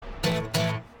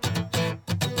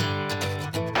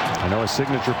know his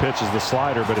signature pitch is the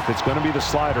slider, but if it's going to be the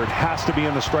slider, it has to be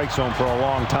in the strike zone for a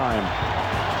long time.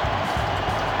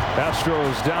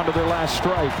 Astros down to their last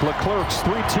strike. Leclerc's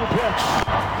 3-2 pitch.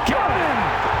 Got him!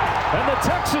 And the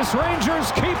Texas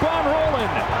Rangers keep on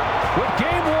rolling with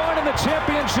Game 1 in the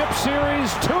championship series,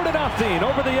 2-0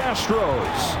 over the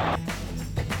Astros.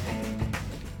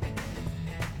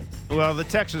 Well, the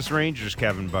Texas Rangers,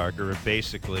 Kevin Barker, have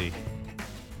basically,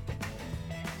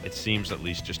 it seems at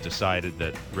least, just decided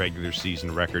that regular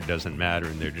season record doesn't matter,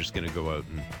 and they're just going to go out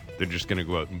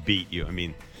and beat you. I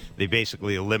mean, they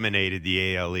basically eliminated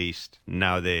the AL East.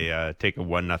 Now they take a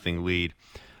 1-0 lead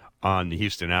on the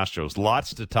Houston Astros.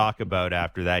 Lots to talk about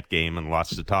after that game, and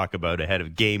lots to talk about ahead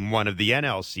of Game 1 of the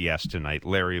NLCS tonight.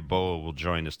 Larry Boa will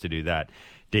join us to do that.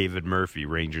 David Murphy,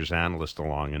 Rangers analyst,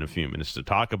 along in a few minutes to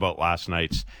talk about last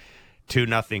night's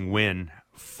 2-0 win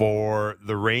for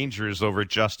the Rangers over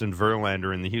Justin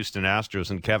Verlander and the Houston Astros.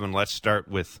 And Kevin, let's start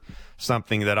with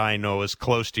something that I know is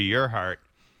close to your heart,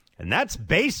 and that's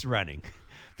base running.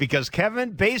 Because,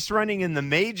 Kevin, base running in the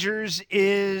majors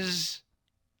is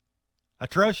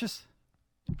atrocious?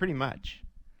 Pretty much.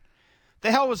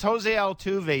 The hell was Jose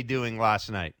Altuve doing last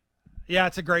night? Yeah,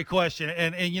 it's a great question.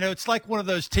 And you know, it's like one of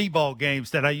those T-ball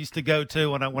games that I used to go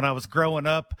to when I was growing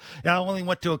up. And I only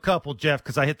went to a couple, Jeff,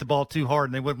 because I hit the ball too hard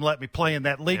and they wouldn't let me play in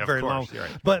that league very long.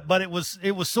 Right. But it was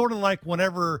sort of like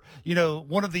whenever, you know,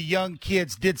 one of the young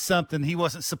kids did something he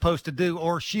wasn't supposed to do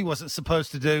or she wasn't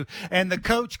supposed to do, and the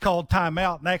coach called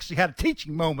timeout and actually had a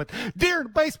teaching moment during a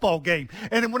baseball game.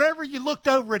 And then whenever you looked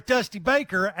over at Dusty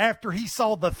Baker after he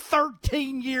saw the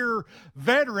 13-year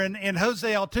veteran in Jose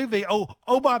Altuve,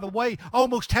 oh, by the way,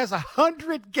 almost has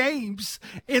 100 games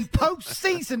in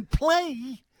postseason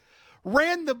play,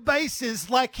 ran the bases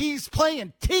like he's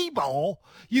playing T-ball,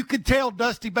 you could tell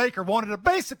Dusty Baker wanted to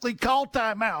basically call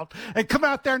timeout and come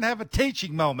out there and have a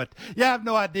teaching moment. You have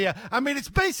no idea. I mean, it's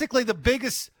basically the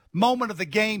biggest moment of the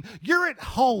game. You're at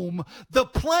home. The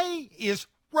play is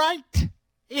right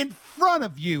in front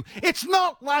of you. It's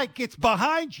not like it's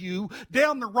behind you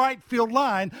down the right field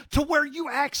line to where you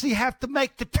actually have to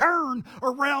make the turn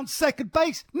around second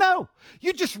base. No,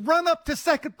 you just run up to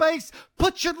second base,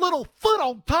 put your little foot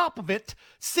on top of it,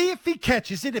 see if he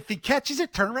catches it. If he catches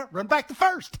it, turn around, run back to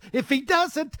first. If he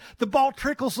doesn't, the ball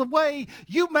trickles away.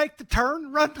 You make the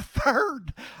turn, run to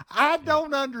third. I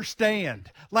don't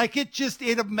understand. Like,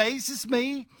 it amazes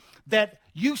me that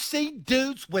you see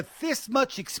dudes with this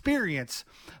much experience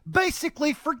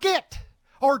basically forget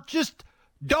or just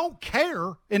don't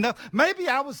care enough. Maybe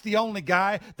I was the only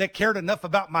guy that cared enough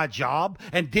about my job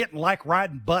and didn't like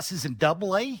riding buses in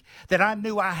AA that I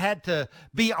knew I had to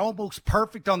be almost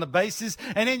perfect on the bases.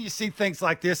 And then you see things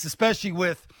like this, especially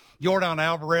with Yordan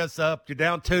Alvarez up, you're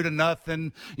down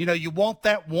 2-0. You know, you want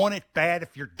that one at bat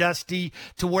if you're Dusty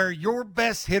to where your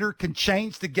best hitter can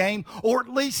change the game or at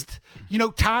least, you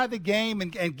know, tie the game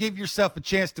and give yourself a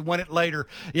chance to win it later.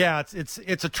 Yeah,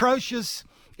 it's atrocious.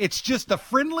 It's just a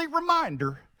friendly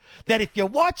reminder that if you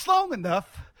watch long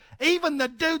enough, even the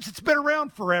dudes that's been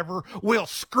around forever will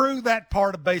screw that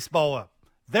part of baseball up.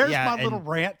 There's my little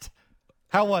rant.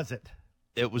 How was it?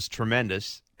 It was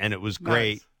tremendous, and it was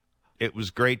great. Nice. It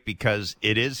was great because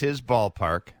it is his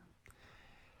ballpark.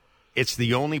 It's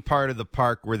the only part of the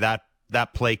park where that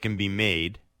play can be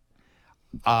made.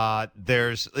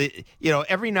 There's, you know,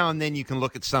 every now and then you can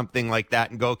look at something like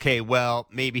that and go, okay, well,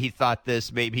 maybe he thought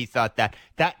this, maybe he thought that.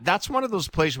 That's one of those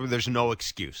plays where there's no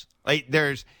excuse. Like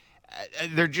there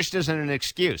just isn't an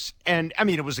excuse. And I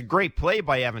mean, it was a great play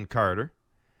by Evan Carter,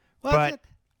 but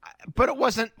it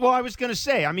wasn't. Well, I was going to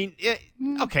say, I mean,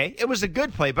 okay, it was a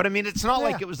good play, but I mean, it's not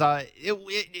like it was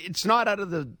it's not out of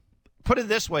the. Put it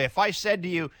this way: if I said to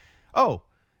you, "Oh,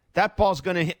 that ball's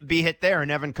going to be hit there,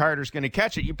 and Evan Carter's going to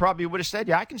catch it," you probably would have said,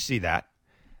 "Yeah, I can see that."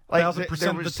 Like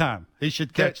 1,000% of the time, he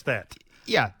should catch that.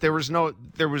 Yeah, there was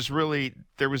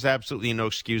absolutely no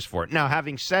excuse for it. Now,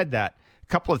 having said that, a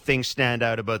couple of things stand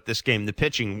out about this game. The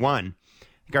pitching, one, I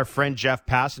think our friend Jeff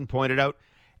Passan pointed out.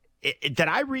 Did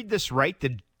I read this right?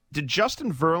 Did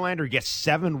Justin Verlander get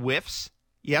 7 whiffs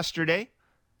yesterday?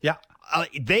 Yeah.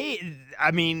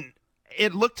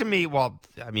 It looked to me, well,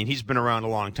 I mean, he's been around a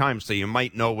long time, so you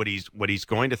might know what he's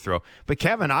going to throw. But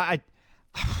Kevin,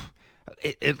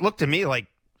 it looked to me like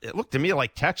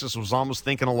Texas was almost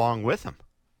thinking along with him.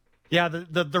 Yeah,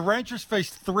 the Rangers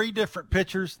faced 3 different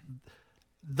pitchers.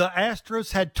 The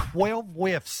Astros had 12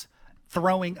 whiffs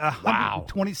throwing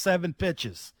 127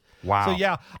 pitches. Wow. So,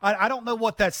 yeah, I don't know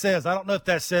what that says. I don't know if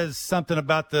that says something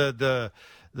about the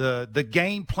the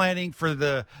game planning for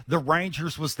the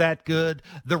Rangers was that good.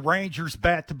 The Rangers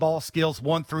bat-to-ball skills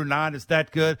 1 through 9 is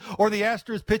that good. Or the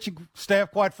Astros pitching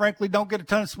staff, quite frankly, don't get a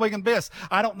ton of swing and miss.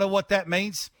 I don't know what that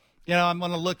means. I'm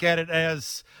going to look at it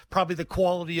as probably the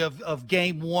quality of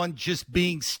game one just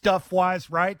being stuff-wise,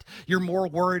 right? You're more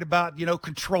worried about,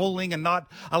 controlling and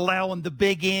not allowing the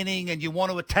big inning, and you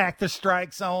want to attack the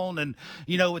strike zone, and,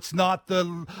 it's not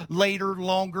the later,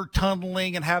 longer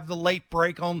tunneling and have the late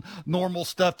break on normal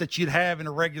stuff that you'd have in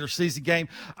a regular season game.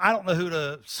 I don't know who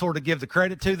to sort of give the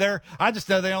credit to there. I just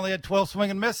know they only had 12 swing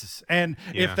and misses. And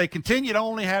if they continue to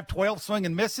only have 12 swing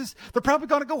and misses, they're probably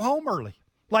going to go home early.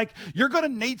 Like, you're going to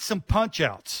need some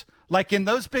punch-outs. Like, in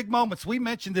those big moments, we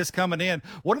mentioned this coming in.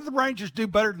 What do the Rangers do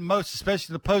better than most,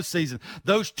 especially in the postseason?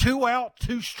 Those 2-out,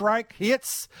 2-strike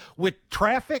hits with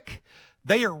traffic,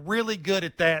 they are really good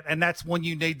at that, and that's when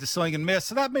you need the swing and miss.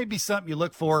 So that may be something you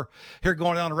look for here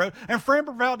going down the road. And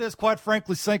Framber Valdez, quite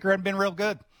frankly, sinker hasn't been real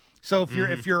good. So if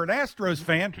you're an Astros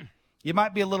fan, you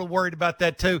might be a little worried about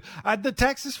that too. The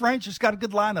Texas Rangers got a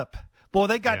good lineup. Boy,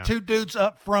 they got two dudes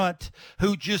up front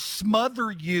who just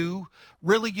smother you.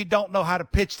 Really, you don't know how to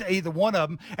pitch to either one of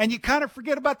them, and you kind of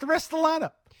forget about the rest of the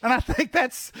lineup. And I think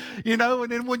that's, and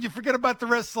then when you forget about the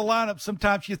rest of the lineup,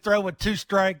 sometimes you throw a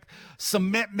 2-strike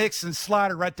cement mix and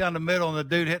slider right down the middle, and the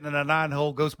dude hitting in a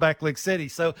 9-hole goes back Lake City.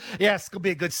 So, yeah, it's going to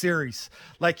be a good series.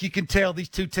 Like, you can tell these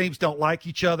two teams don't like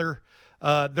each other.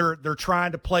 They're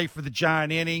trying to play for the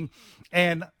giant inning,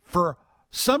 and for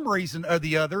some reason or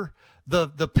the other,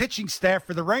 the pitching staff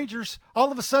for the Rangers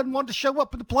all of a sudden wanted to show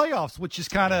up in the playoffs, which is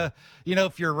kind of,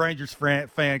 if you're a Rangers fan,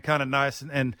 kind of nice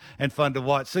and fun to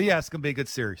watch. So, yeah, it's going to be a good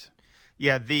series.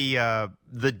 Yeah,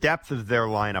 the depth of their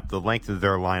lineup, the length of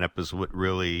their lineup is what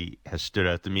really has stood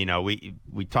out to me. Now,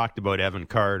 we talked about Evan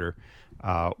Carter.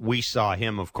 We saw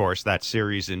him, of course, that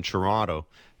series in Toronto,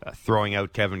 throwing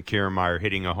out Kevin Kiermaier,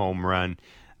 hitting a home run.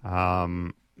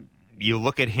 You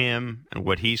look at him and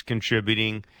what he's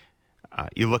contributing.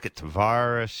 You look at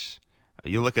Tavares,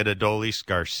 you look at Adolis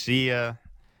Garcia,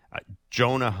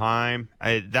 Jonah Heim.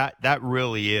 That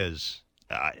really is.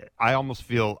 I almost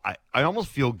feel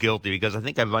guilty because I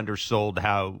think I've undersold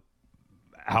how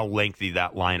lengthy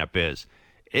that lineup is.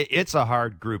 It's a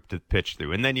hard group to pitch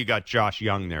through, and then you got Josh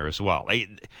Young there as well.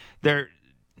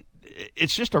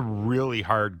 It's just a really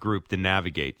hard group to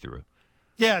navigate through.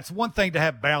 Yeah, it's one thing to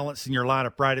have balance in your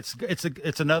lineup, right?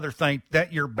 It's another thing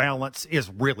that your balance is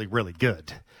really, really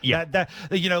good. Yeah,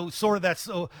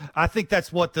 I think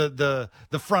that's what the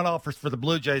front office for the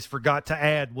Blue Jays forgot to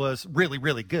add was really,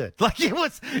 really good. Like, it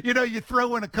was, you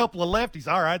throw in a couple of lefties,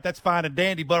 all right, that's fine and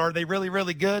dandy, but are they really,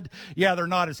 really good? Yeah, they're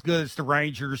not as good as the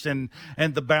Rangers and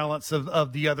the balance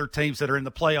of the other teams that are in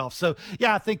the playoffs. So,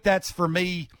 yeah, I think that's, for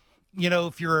me,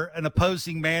 if you're an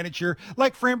opposing manager,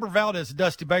 like Framber Valdez and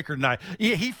Dusty Baker tonight,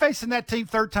 he facing that team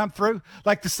third time through.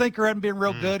 Like, the sinker hasn't been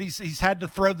real good. He's had to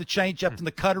throw the changeup and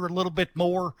the cutter a little bit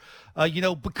more,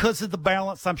 because of the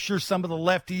balance. I'm sure some of the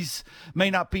lefties may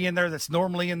not be in there that's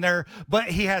normally in there, but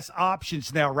he has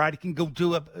options now, right? He can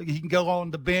go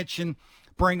on the bench and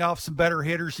bring off some better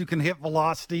hitters who can hit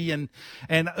velocity and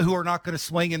who are not going to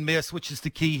swing and miss, which is the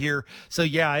key here. So,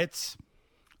 yeah, it's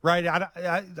right.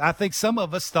 I think some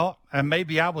of us thought, and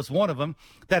maybe I was one of them,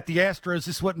 that the Astros,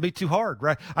 this wouldn't be too hard,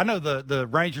 right? I know the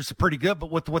Rangers are pretty good, but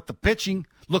with what the pitching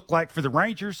looked like for the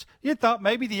Rangers, you thought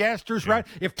maybe the Astros, right?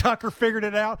 If Tucker figured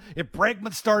it out, if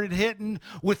Bregman started hitting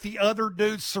with the other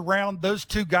dudes surround those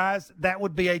two guys, that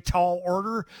would be a tall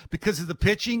order because of the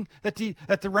pitching that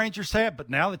the Rangers have. But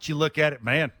now that you look at it,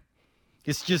 man,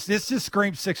 it's just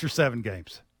screams 6 or 7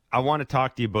 games. I want to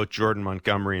talk to you about Jordan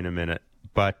Montgomery in a minute,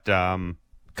 but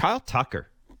Kyle Tucker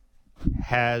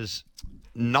has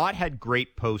not had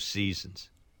great postseasons.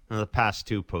 The past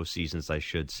 2 postseasons, I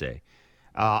should say.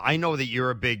 I know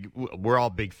that we're all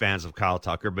big fans of Kyle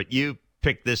Tucker, but you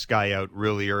picked this guy out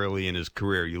really early in his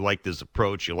career. You liked his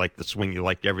approach, you liked the swing, you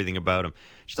liked everything about him.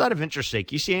 Just out of interest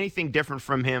sake, you see anything different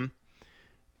from him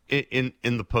in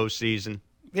the postseason?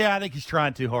 Yeah, I think he's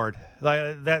trying too hard.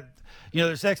 Like that,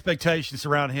 there's expectations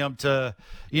around him to,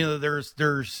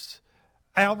 there's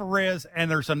Alvarez and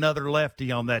there's another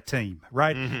lefty on that team,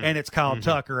 right? Mm-hmm. And it's Kyle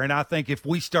Tucker. And I think if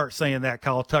we start saying that,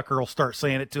 Kyle Tucker will start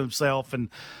saying it to himself, and,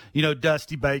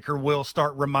 Dusty Baker will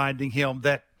start reminding him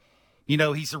that,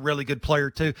 he's a really good player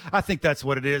too. I think that's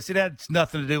what it is. It has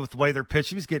nothing to do with the way they're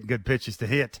pitching. He's getting good pitches to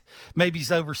hit. Maybe he's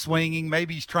overswinging.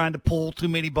 Maybe he's trying to pull too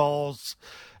many balls.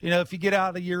 If you get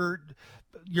out of your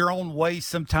own way,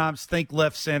 sometimes think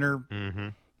left center. Mm-hmm.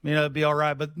 It'd be all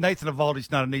right. But Nathan Eovaldi's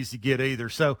not an easy get either.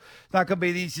 So it's not going to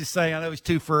be the easiest thing. I know he's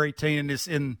 2 for 18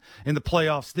 in the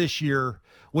playoffs this year,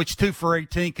 which 2 for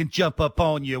 18 can jump up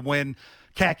on you when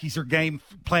khakis are game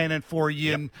planning for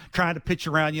you and trying to pitch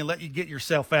around you and let you get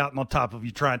yourself out and on top of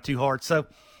you trying too hard. So,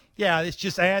 yeah, it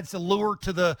just adds allure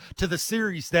to the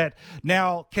series that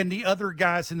now can the other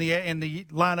guys in the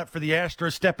lineup for the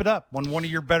Astros step it up when one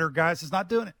of your better guys is not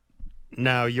doing it.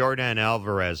 Now, Yordan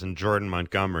Alvarez and Jordan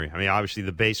Montgomery. I mean, obviously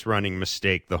the base running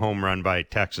mistake, the home run by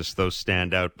Texas, those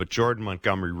stand out. But Jordan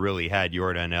Montgomery really had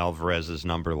Yordan Alvarez's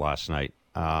number last night.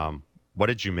 What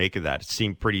did you make of that? It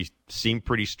seemed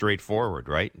pretty straightforward,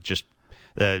 right? Just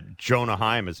Jonah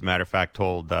Heim, as a matter of fact,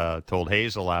 told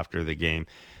Hazel after the game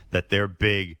that their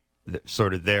big,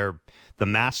 sort of the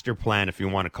master plan, if you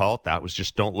want to call it that, was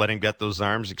just don't let him get those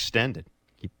arms extended.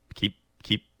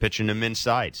 Keep pitching him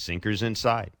inside, sinkers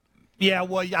inside. Yeah,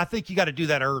 well, I think you got to do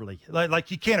that early.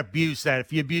 Like you can't abuse that.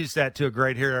 If you abuse that to a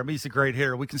great hitter, I mean, he's a great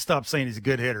hitter. We can stop saying he's a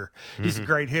good hitter. He's a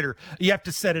great hitter. You have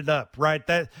to set it up, right?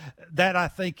 That I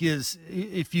think is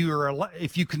if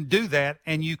you can do that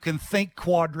and you can think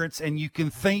quadrants and you can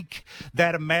think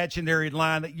that imaginary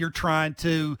line that you're trying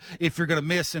to, if you're going to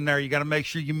miss in there, you got to make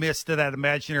sure you miss to that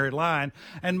imaginary line.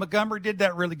 And Montgomery did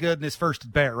that really good in his first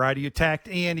at bat, right? He attacked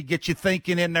in, he gets you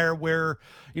thinking in there where,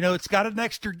 it's got an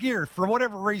extra gear. For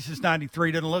whatever reason, it's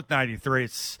 93 doesn't look 93.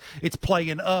 It's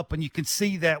playing up, and you can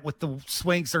see that with the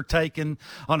swings they're taking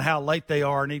on how late they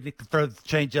are, and he can throw the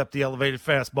change up, the elevated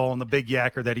fastball, and the big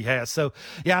yacker that he has. So,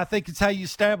 yeah, I think it's how you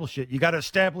establish it. You got to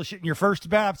establish it in your first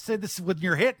at bat. I've said this when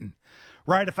you're hitting.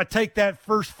 Right, if I take that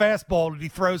first fastball that he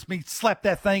throws me, slap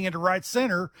that thing into right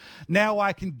center, now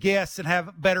I can guess and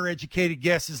have better educated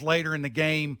guesses later in the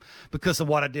game because of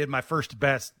what I did my first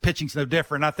at-bat. Pitching's no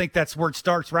different. I think that's where it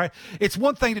starts, right? It's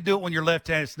one thing to do it when you're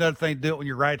left-handed. It's another thing to do it when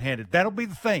you're right-handed. That'll be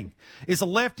the thing. Is a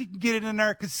lefty can get it in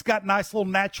there because it's got a nice little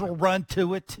natural run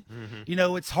to it.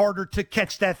 It's harder to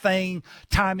catch that thing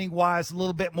timing-wise, a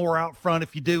little bit more out front.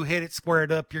 If you do hit it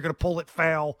squared up, you're going to pull it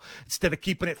foul instead of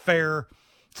keeping it fair.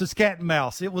 So it's cat and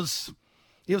mouse. It was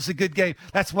a good game.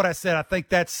 That's what I said. I think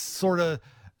that's sort of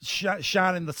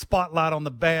shining the spotlight on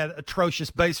the bad,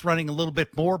 atrocious base running a little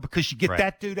bit more because you get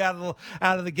that dude out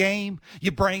of the game.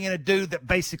 You bring in a dude that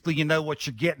basically you know what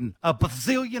you're getting. A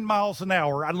bazillion miles an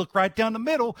hour. I look right down the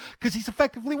middle because he's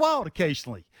effectively wild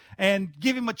occasionally. And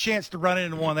give him a chance to run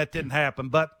into one. That didn't happen.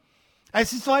 But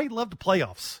as is why I love the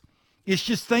playoffs. It's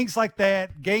just things like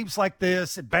that, games like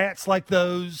this, bats like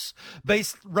those,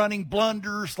 base running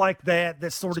blunders like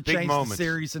that sort of change the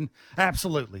series. And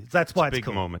absolutely, that's why it's big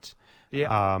cool. moments.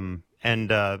 Yeah.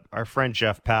 And our friend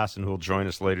Jeff Passan, who will join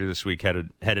us later this week, has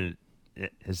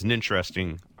an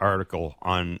interesting article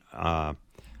on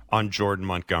Jordan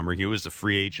Montgomery. He was a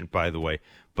free agent, by the way,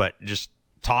 but just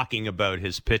talking about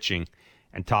his pitching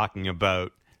and talking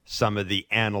about some of the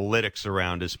analytics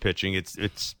around his pitching.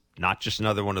 It's not just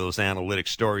another one of those analytic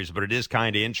stories, but it is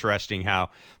kind of interesting how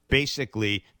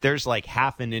basically there's like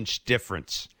half an inch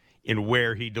difference in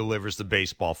where he delivers the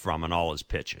baseball from on all his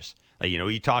pitches. Like,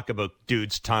 you talk about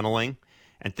dudes tunneling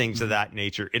and things of that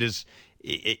nature. It is,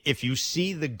 if you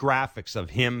see the graphics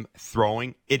of him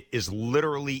throwing, it is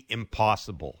literally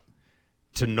impossible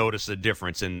to notice a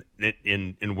difference in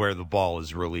where the ball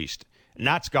is released. And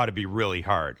that's got to be really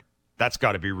hard.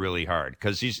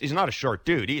 Because he's not a short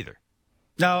dude either.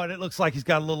 No, and it looks like he's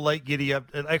got a little late giddy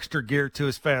up, an extra gear to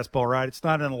his fastball, right? It's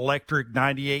not an electric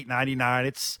 98, 99.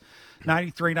 It's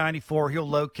 93, 94. He'll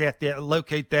locate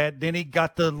that. Then he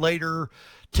got the later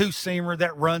two-seamer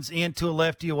that runs into a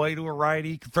lefty away to a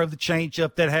righty. He can throw the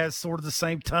changeup that has sort of the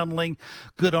same tunneling,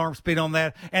 good arm speed on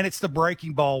that. And it's the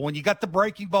breaking ball. When you got the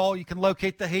breaking ball, you can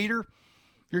locate the heater.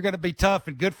 You're going to be tough,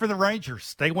 and good for the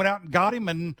Rangers. They went out and got him,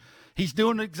 and he's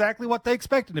doing exactly what they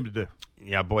expected him to do.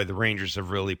 Yeah, boy, the Rangers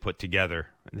have really put together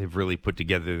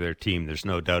their team. There's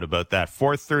no doubt about that.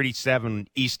 4:37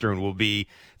 Eastern will be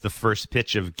the first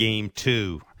pitch of Game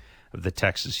 2 of the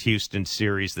Texas-Houston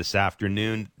series this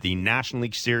afternoon. The National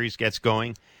League Series gets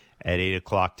going at 8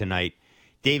 o'clock tonight.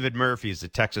 David Murphy is the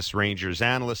Texas Rangers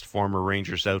analyst, former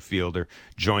Rangers outfielder,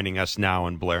 joining us now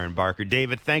on Blair and Barker.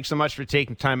 David, thanks so much for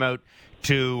taking time out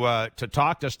to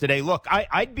talk to us today. Look,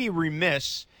 I'd be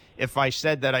remiss if I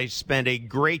said that I spent a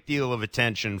great deal of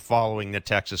attention following the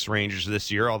Texas Rangers this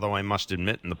year, although I must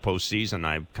admit in the postseason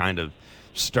I kind of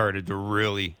started to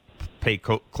really pay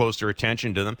closer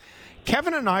attention to them.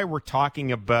 Kevin and I were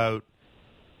talking about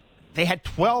they had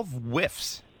 12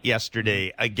 whiffs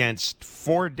yesterday against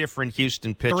 4 different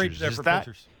Houston pitchers.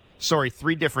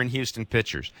 Three different Houston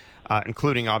pitchers,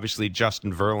 including obviously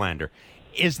Justin Verlander.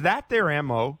 Is that their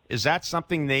MO? Is that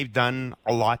something they've done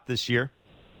a lot this year?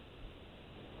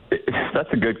 That's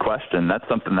a good question. That's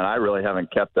something that I really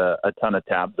haven't kept a ton of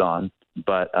tabs on.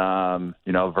 But,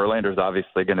 Verlander's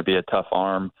obviously going to be a tough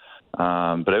arm.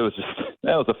 But it was just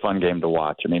was a fun game to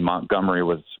watch. I mean, Montgomery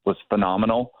was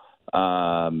phenomenal.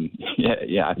 I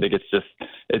think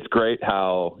it's great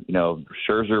how,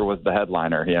 Scherzer was the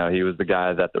headliner. He was the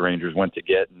guy that the Rangers went to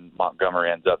get, and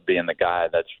Montgomery ends up being the guy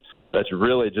that's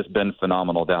really just been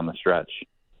phenomenal down the stretch.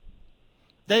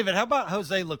 David, how about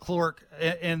Jose Leclerc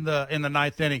in the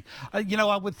ninth inning?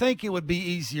 I would think it would be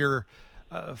easier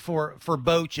for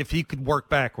Boch if he could work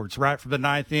backwards, right, from the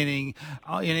ninth inning,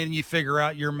 and then you figure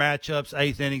out your matchups,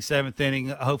 eighth inning, seventh inning.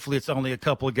 Hopefully it's only a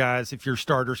couple of guys if your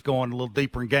starter's going a little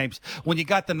deeper in games. When you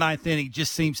got the ninth inning, it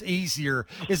just seems easier.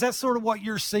 Is that sort of what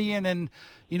you're seeing? And,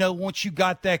 once you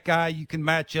got that guy, you can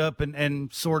match up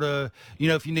and sort of,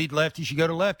 if you need lefties, you go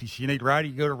to lefties. If you need righty,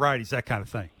 you go to righties, that kind of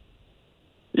thing.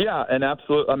 Yeah, and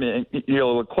absolutely. I mean,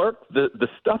 Leclerc, the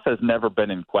stuff has never been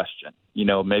in question.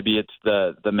 Maybe it's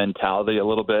the mentality a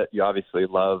little bit. You obviously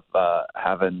love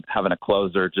having a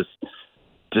closer, just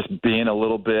being a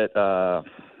little bit, I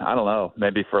don't know,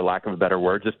 maybe for lack of a better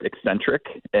word, just eccentric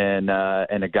and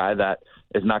a guy that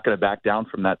is not going to back down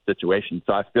from that situation.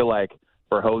 So I feel like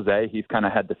for Jose, he's kind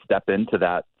of had to step into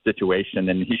that situation,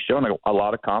 and he's shown a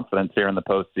lot of confidence here in the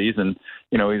postseason.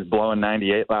 He's blowing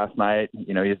 98 last night.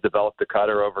 He's developed a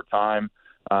cutter over time.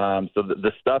 So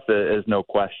the stuff is no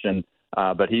question,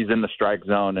 but he's in the strike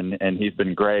zone, and he's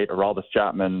been great. Aroldis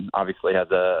Chapman obviously has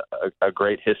a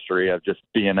great history of just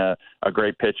being a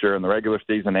great pitcher in the regular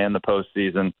season and the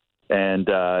postseason. And,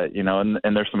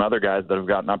 and there's some other guys that have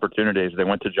gotten opportunities. They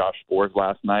went to Josh Sborz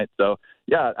last night. So,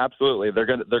 yeah, absolutely. They're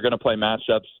going to play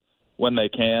matchups when they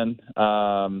can.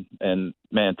 And,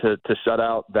 man, to shut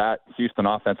out that Houston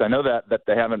offense, I know that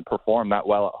they haven't performed that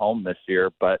well at home this year,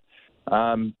 but,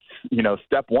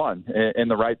 step one in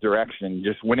the right direction.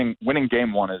 Just winning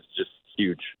game one is just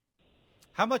huge.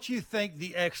 How much you think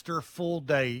the extra full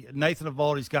day? Nathan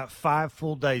Eovaldi's got 5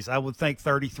 full days. I would think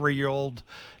 33-year-old,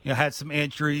 had some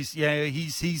injuries. Yeah,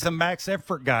 he's a max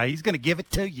effort guy. He's going to give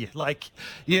it to you.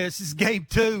 This is game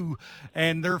 2,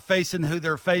 and they're facing who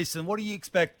they're facing. What do you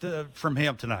expect from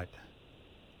him tonight?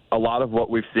 A lot of what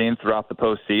we've seen throughout the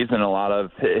postseason, a lot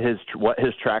of what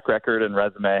his track record and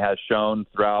resume has shown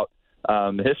throughout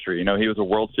history. He was a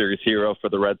World Series hero for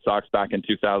the Red Sox back in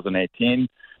 2018.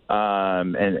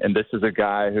 And this is a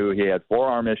guy who he had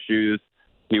forearm issues.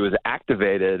 He was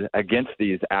activated against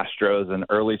these Astros in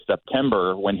early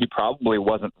September when he probably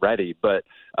wasn't ready. But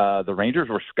the Rangers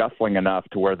were scuffling enough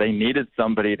to where they needed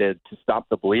somebody to stop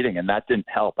the bleeding, and that didn't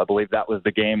help. I believe that was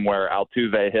the game where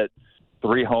Altuve hit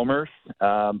 3 homers.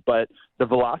 But the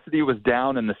velocity was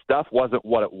down, and the stuff wasn't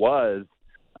what it was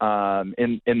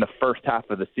in the first half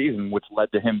of the season, which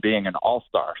led to him being an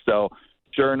all-star. So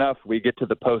sure enough, we get to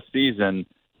the postseason,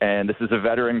 and this is a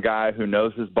veteran guy who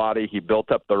knows his body. He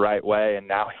built up the right way, and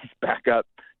now he's back up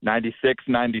 96,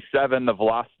 97. The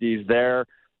velocity is there.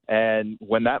 And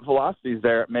when that velocity is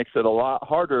there, it makes it a lot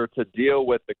harder to deal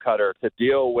with the cutter, to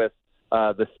deal with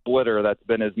the splitter that's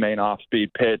been his main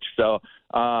off-speed pitch. So,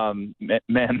 that's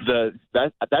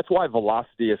why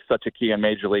velocity is such a key in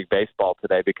Major League Baseball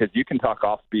today, because you can talk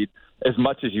off-speed as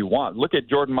much as you want. Look at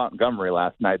Jordan Montgomery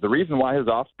last night. The reason why his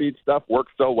off-speed stuff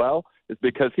works so well is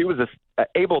because he was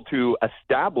able to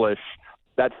establish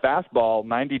that fastball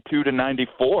 92 to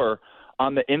 94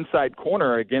 on the inside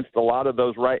corner against a lot of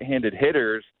those right-handed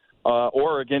hitters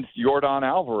or against Yordan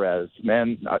Alvarez.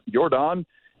 Man, Yordan,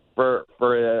 for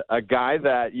a guy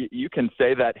that you can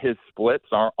say that his splits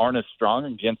aren't as strong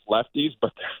against lefties,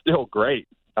 but they're still great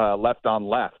left on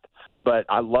left. But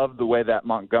I love the way that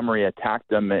Montgomery attacked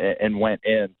them and went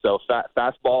in. So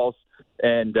fastballs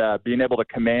and being able to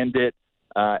command it,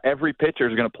 every pitcher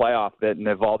is going to play off it, and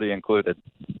Eovaldi included.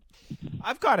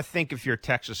 I've got to think if you're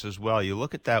Texas as well. You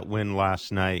look at that win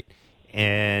last night,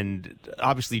 and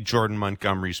obviously Jordan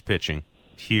Montgomery's pitching,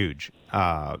 huge.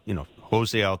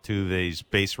 Jose Altuve's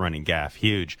base running gaff,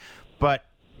 huge. But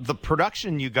the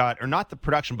production you got, or not the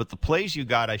production, but the plays you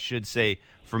got, I should say,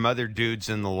 from other dudes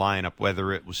in the lineup,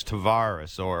 whether it was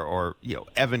Tavares or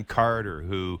Evan Carter,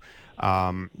 who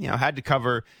had to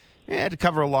cover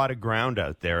a lot of ground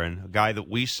out there, and a guy that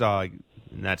we saw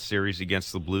in that series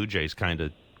against the Blue Jays kind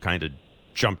of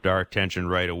jumped our attention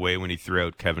right away when he threw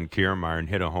out Kevin Kiermaier and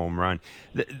hit a home run.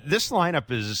 This lineup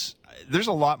there's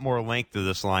a lot more length to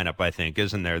this lineup, I think,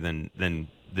 isn't there, than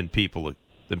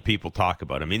people talk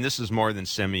about. I mean, this is more than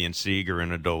Semien Seager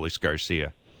and Adolis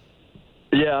Garcia.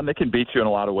 Yeah, and they can beat you in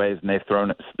a lot of ways, and they've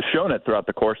shown it throughout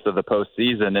the course of the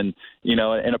postseason. And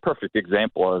in a perfect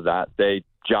example of that,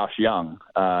 Josh Young,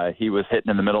 he was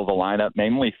hitting in the middle of the lineup,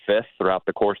 mainly fifth throughout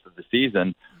the course of the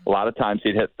season. A lot of times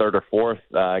he'd hit third or fourth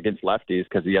against lefties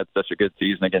because he had such a good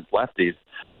season against lefties.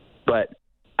 But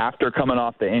after coming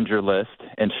off the injured list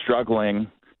and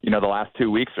struggling the last 2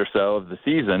 weeks or so of the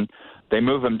season. They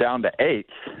move him down to 8th.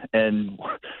 And,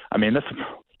 I mean,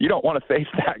 you don't want to face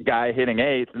that guy hitting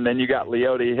 8th, and then you got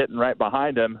Leote hitting right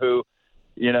behind him who,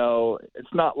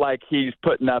 it's not like he's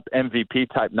putting up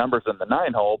MVP-type numbers in the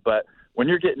 9-hole, but when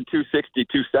you're getting 260,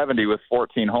 270 with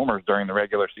 14 homers during the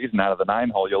regular season out of the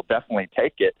 9-hole, you'll definitely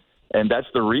take it. And that's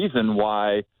the reason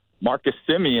why Marcus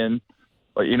Semien,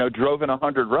 drove in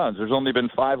 100 runs. There's only been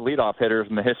 5 leadoff hitters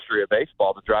in the history of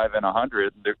baseball to drive in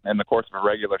 100 in the course of a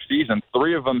regular season.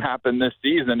 3 of them happened this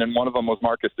season, and one of them was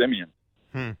Marcus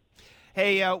Semien.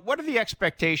 Hey, what are the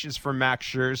expectations for Max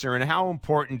Scherzer, and how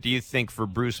important do you think for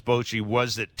Bruce Bochy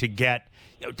was it to get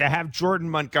to have Jordan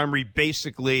Montgomery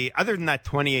basically, other than that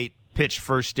 28-pitch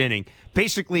first inning,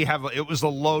 basically it was a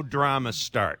low drama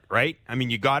start, right? I mean,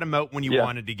 you got him out when you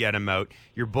wanted to get him out.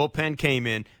 Your bullpen came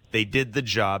in. They did the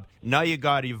job. Now you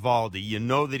got Eovaldi. You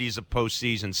know that he's a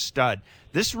postseason stud.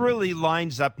 This really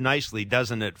lines up nicely,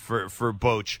 doesn't it, for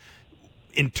Boch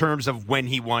in terms of when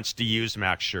he wants to use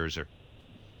Max Scherzer?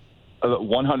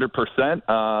 100%.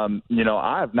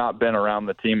 I have not been around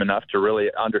the team enough to really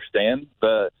understand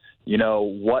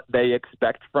what they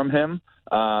expect from him.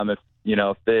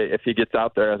 If he gets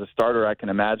out there as a starter, I can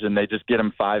imagine they just get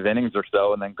him 5 innings or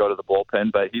so and then go to the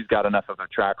bullpen. But he's got enough of a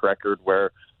track record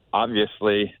where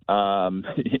obviously,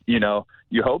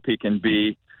 you hope he can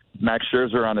be Max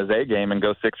Scherzer on his A game and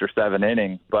go 6 or 7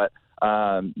 innings. But,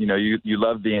 you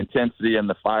love the intensity and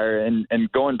the fire.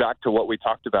 And going back to what we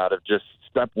talked about of just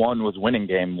step 1 was winning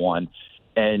game 1.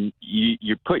 And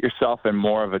you put yourself in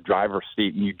more of a driver's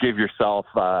seat and you give yourself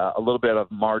a little bit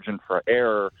of margin for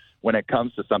error when it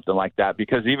comes to something like that.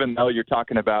 Because even though you're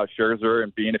talking about Scherzer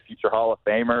and being a future Hall of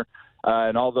Famer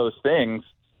and all those things,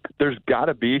 there's got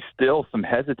to be still some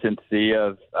hesitancy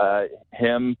of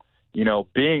him,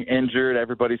 being injured.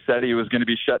 Everybody said he was going to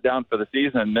be shut down for the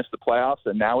season and miss the playoffs,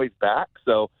 and now he's back.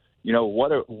 So,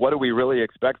 what do we really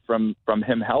expect from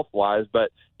him health-wise? But,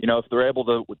 if they're able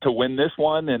to win this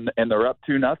one and they're up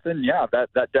 2-0, yeah,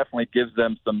 that definitely gives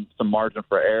them some margin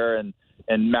for error.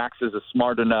 And Max is a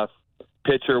smart enough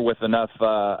pitcher with enough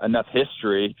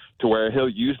history to where he'll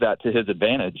use that to his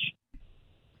advantage.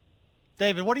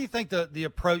 David, what do you think the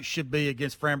approach should be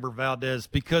against Framber Valdez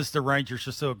because the Rangers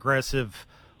are so aggressive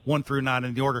 1 through 9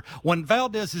 in the order? When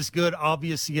Valdez is good,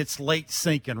 obviously it's late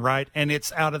sinking, right? And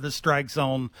it's out of the strike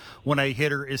zone when a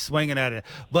hitter is swinging at it.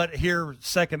 But here,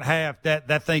 second half,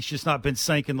 that thing's just not been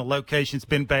sinking. The location's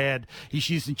been bad. He's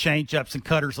using changeups and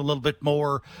cutters a little bit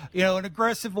more. An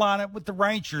aggressive lineup with the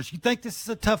Rangers. You think this is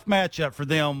a tough matchup for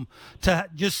them to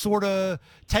just sort of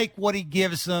take what he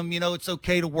gives them? It's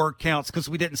okay to work counts because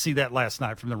we didn't see that last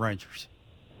night from the Rangers.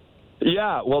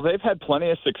 Yeah, well, they've had plenty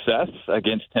of success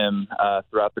against him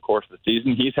throughout the course of the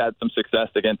season. He's had some success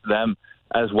against them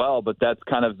as well, but that's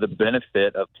kind of the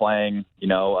benefit of playing,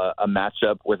 a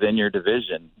matchup within your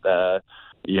division.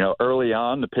 Early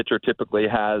on, the pitcher typically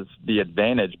has the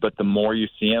advantage, but the more you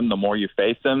see him, the more you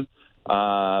face him,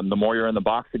 the more you're in the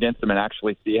box against him and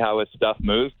actually see how his stuff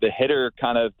moves, the hitter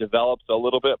kind of develops a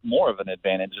little bit more of an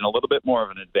advantage and a little bit more of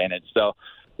an advantage. So,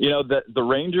 the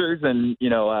Rangers and,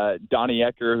 Donnie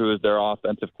Ecker, who is their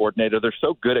offensive coordinator, they're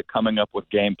so good at coming up with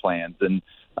game plans. And,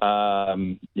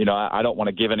 I don't want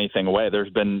to give anything away. There's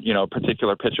been, a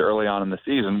particular pitch early on in the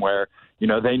season where,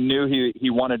 they knew he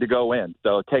wanted to go in.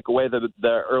 So take away the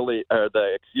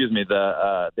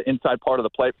inside part of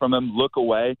the plate from him, look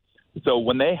away. So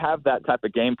when they have that type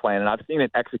of game plan, and I've seen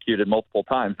it executed multiple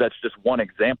times, that's just one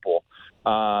example. So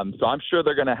I'm sure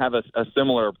they're going to have a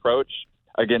similar approach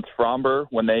against Framber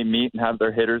when they meet and have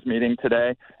their hitters meeting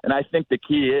today. And I think the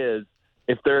key is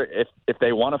if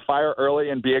they want to fire early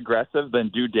and be aggressive,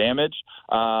 then do damage,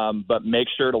 but make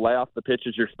sure to lay off the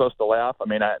pitches you're supposed to lay off. I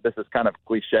mean, this is kind of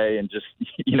cliche and just,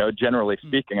 generally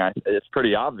speaking, it's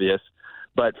pretty obvious.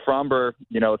 But Framber,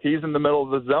 if he's in the middle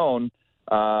of the zone,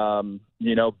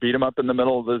 beat him up in the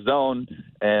middle of the zone.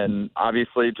 And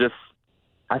obviously if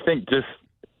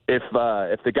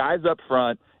the guys up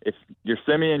front, if your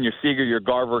Semien, your Seager, your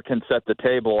Garver can set the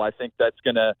table, I think that's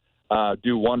going to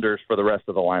do wonders for the rest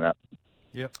of the lineup.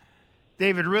 Yep.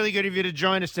 David, really good of you to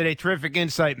join us today. Terrific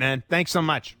insight, man. Thanks so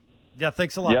much. Yeah,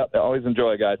 thanks a lot. Yeah, always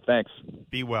enjoy it, guys. Thanks.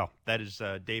 Be well. That is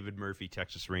David Murphy,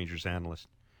 Texas Rangers analyst,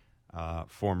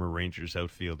 former Rangers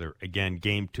outfielder. Again,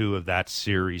 Game 2 of that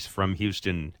series from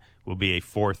Houston will be a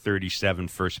 4:37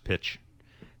 first pitch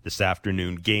this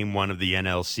afternoon. Game 1 of the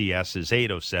NLCS is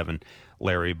 8:07.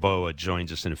 Larry Boa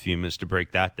joins us in a few minutes to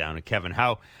break that down. And Kevin,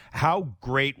 how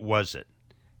great was it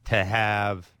to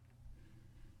have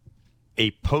a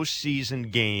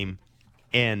postseason game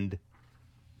end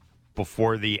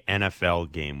before the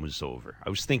NFL game was over? I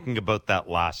was thinking about that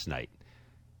last night.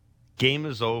 Game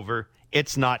is over.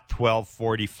 It's not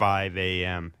 12:45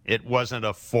 a.m. It wasn't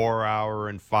a 4-hour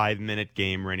and 5-minute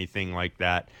game or anything like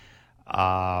that.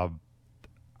 I've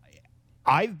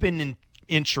been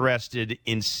interested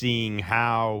in seeing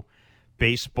how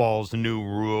baseball's new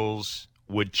rules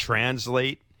would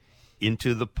translate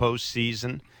into the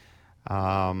postseason.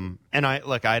 And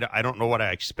I don't know what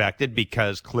I expected,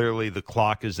 because clearly the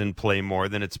clock is in play more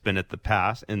than it's been in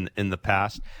the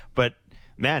past. But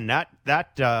man, that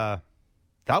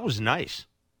was nice.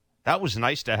 That was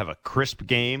nice to have a crisp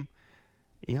game.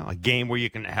 A game where you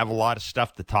can have a lot of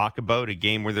stuff to talk about, a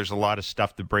game where there's a lot of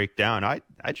stuff to break down. I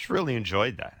just really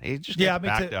enjoyed that.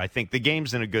 I think the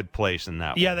game's in a good place in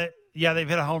that way. They've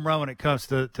hit a home run when it comes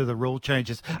to the rule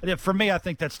changes. For me, I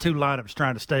think that's two lineups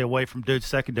trying to stay away from dude's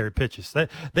secondary pitches.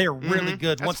 They are really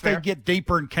good. Once they get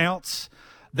deeper in counts,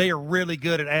 they are really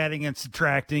good at adding and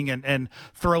subtracting and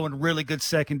throwing really good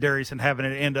secondaries and having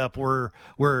it end up where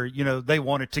they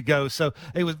want it to go. So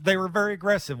they were very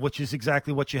aggressive, which is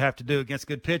exactly what you have to do against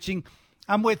good pitching.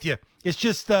 I'm with you. It's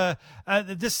just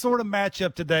this sort of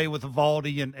matchup today with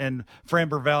Evaldi and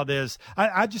Framber Valdez.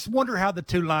 I just wonder how the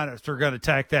two lineups are going to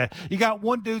attack that. You got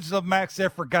one dude's a max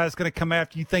effort guy that's going to come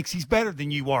after you, thinks he's better than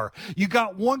you are. You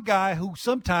got one guy who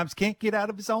sometimes can't get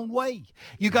out of his own way.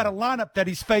 You got a lineup that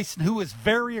he's facing who is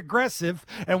very aggressive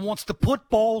and wants to put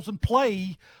balls in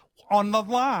play on the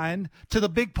line to the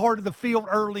big part of the field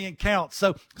early in counts.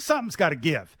 So something's got to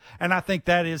give. And I think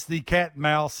that is the cat and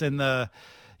mouse and the –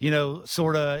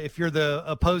 sort of, if you're the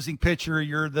opposing pitcher,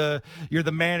 you're the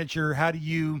manager, how do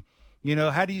you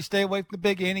stay away from the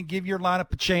big inning, give your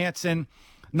lineup a chance and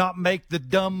not make the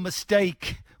dumb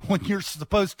mistake when you're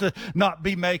supposed to not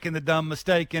be making the dumb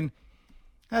mistake? And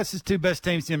that's his two best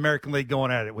teams in the American League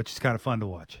going at it, which is kind of fun to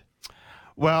watch.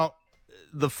 Well,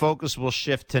 the focus will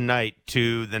shift tonight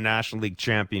to the National League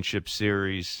Championship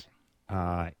Series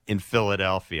in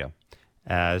Philadelphia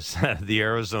as the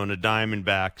Arizona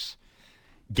Diamondbacks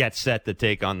get set to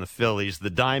take on the Phillies. The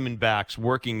Diamondbacks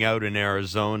working out in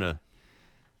Arizona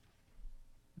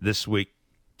this week,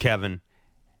 Kevin,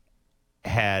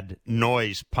 had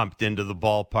noise pumped into the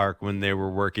ballpark when they were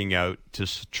working out to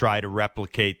try to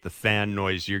replicate the fan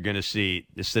noise you're going to see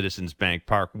at Citizens Bank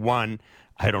Park. One,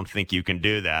 I don't think you can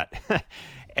do that.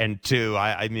 And two,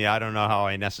 I mean, I don't know how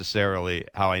I necessarily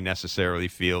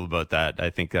feel about that. I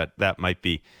think that might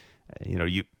be,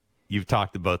 You've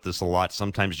talked about this a lot.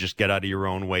 Sometimes just get out of your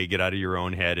own way, get out of your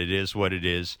own head. It is what it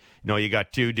is. You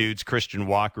got two dudes, Christian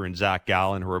Walker and Zach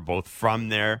Gallen, who are both from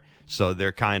there, so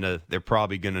they're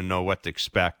probably going to know what to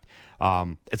expect.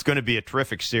 It's going to be a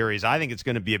terrific series. I think it's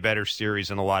going to be a better series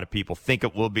than a lot of people think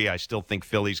it will be. I still think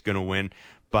Philly's going to win.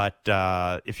 But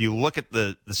if you look at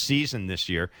the season this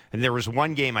year, and there was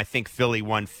one game I think Philly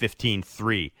won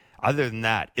 15-3. Other than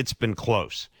that, it's been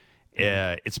close.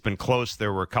 It's been close.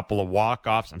 There were a couple of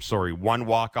walk-offs. One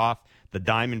walk-off. The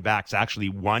Diamondbacks actually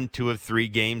won 2 of 3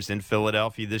 games in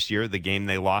Philadelphia this year. The game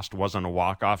they lost wasn't a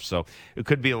walk-off, so it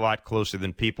could be a lot closer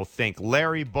than people think.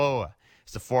 Larry Bowa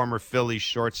is the former Phillies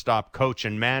shortstop coach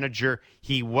and manager.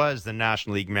 He was the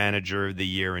National League Manager of the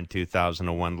Year in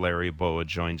 2001. Larry Bowa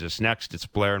joins us next. It's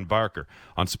Blair and Barker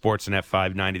on Sportsnet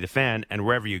 590 The Fan and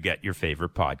wherever you get your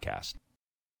favorite podcast.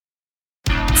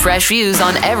 Fresh views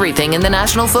on everything in the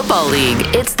National Football League.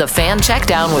 It's the Fan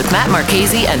Checkdown with Matt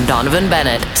Marchese and Donovan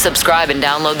Bennett. Subscribe and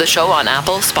download the show on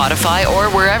Apple, Spotify,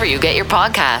 or wherever you get your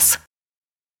podcasts.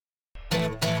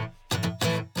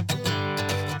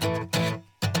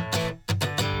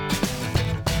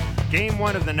 Game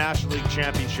 1 of the National League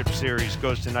Championship Series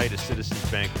goes tonight at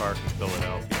Citizens Bank Park in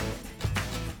Philadelphia.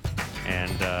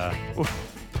 And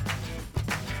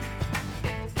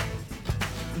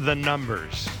the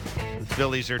numbers. The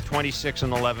Phillies are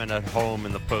 26-11 at home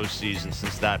in the postseason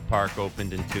since that park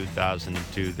opened in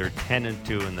 2002. They're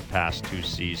 10-2 in the past 2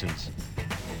 seasons.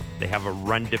 They have a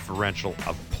run differential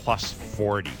of plus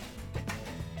 40.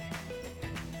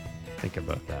 Think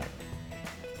about that.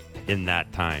 In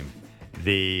that time.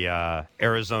 The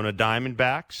Arizona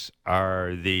Diamondbacks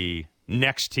are the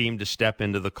next team to step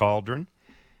into the cauldron,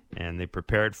 and they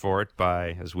prepared for it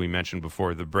by, as we mentioned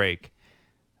before the break,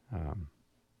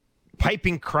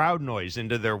 piping crowd noise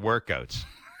into their workouts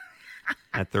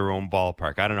at their own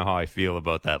ballpark. I don't know how I feel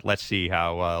about that. Let's see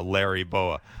how Larry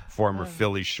Bowa, former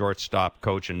Phillies shortstop,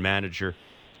 coach, and manager,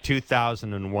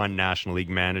 2001 National League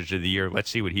Manager of the Year. Let's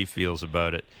see what he feels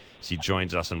about it as he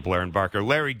joins us on Blair and Barker.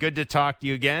 Larry, good to talk to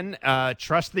you again.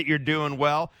 Trust that you're doing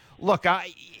well. Look,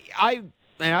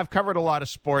 I've covered a lot of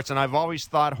sports, and I've always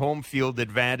thought home field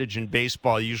advantage in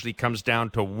baseball usually comes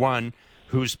down to 1,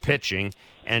 who's pitching,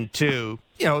 and 2,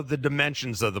 the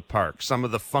dimensions of the park, some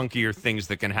of the funkier things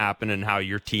that can happen and how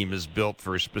your team is built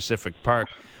for a specific park.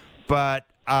 But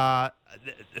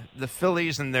the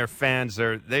Phillies and their fans,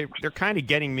 they're kind of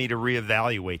getting me to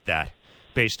reevaluate that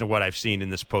based on what I've seen in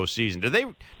this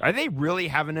postseason. Are they really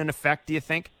having an effect, do you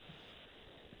think?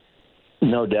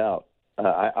 No doubt.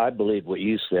 I believe what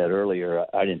you said earlier.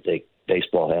 I didn't think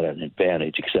baseball had an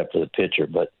advantage except for the pitcher,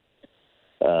 but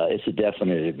it's a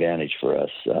definite advantage for us.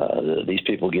 These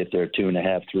people get there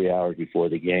 2.5, 3 hours before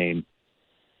the game,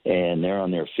 and they're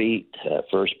on their feet,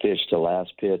 first pitch to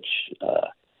last pitch.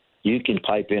 You can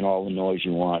pipe in all the noise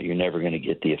you want. You're never going to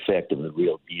get the effect of the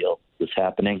real deal that's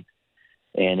happening.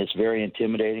 And it's very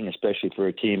intimidating, especially for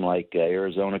a team like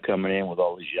Arizona coming in with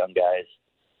all these young guys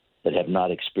that have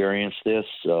not experienced this.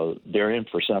 So they're in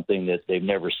for something that they've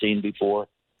never seen before.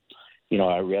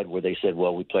 I read where they said,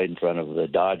 well, we played in front of the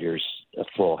Dodgers, a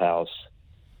full house.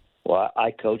 Well,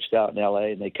 I coached out in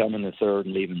L.A., and they come in the third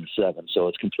and leave in the seventh. So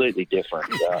it's completely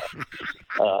different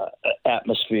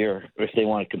atmosphere. If they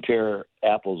want to compare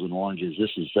apples and oranges,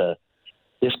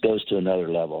 this goes to another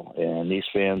level. And these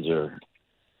fans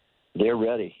they're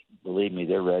ready. Believe me,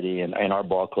 they're ready. And our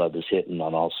ball club is hitting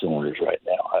on all cylinders right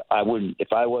now. I wouldn't,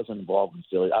 if I wasn't involved in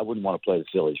Philly, I wouldn't want to play the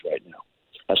Phillies right now,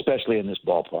 especially in this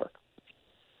ballpark.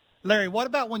 Larry, what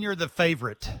about when you're the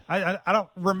favorite? I don't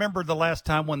remember the last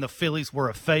time when the Phillies were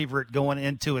a favorite going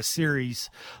into a series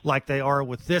like they are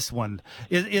with this one.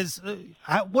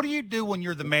 What do you do when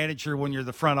you're the manager, when you're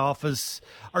the front office,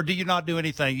 or do you not do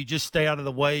anything? You just stay out of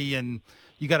the way, and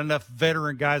you got enough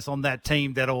veteran guys on that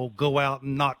team that'll go out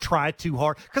and not try too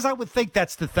hard? Because I would think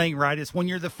that's the thing, right? Is when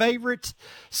you're the favorite,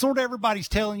 sort of everybody's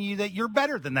telling you that you're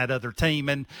better than that other team.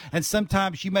 And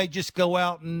sometimes you may just go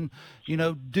out and,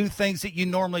 do things that you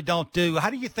normally don't do. How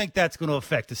do you think that's going to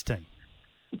affect this team?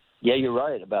 Yeah, you're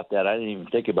right about that. I didn't even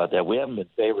think about that. We haven't been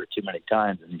favored too many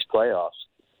times in these playoffs.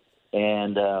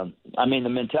 And, the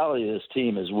mentality of this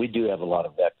team is we do have a lot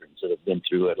of veterans that have been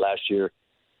through it. Last year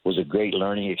was a great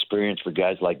learning experience for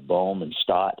guys like Bohm and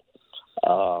Stott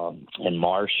and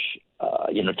Marsh.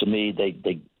 To me,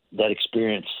 that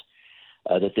experience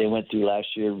that they went through last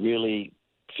year really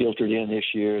filtered in this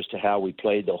year as to how we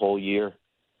played the whole year.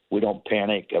 We don't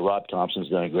panic. Rob Thompson's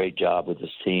done a great job with this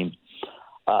team.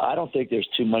 I don't think there's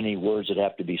too many words that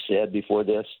have to be said before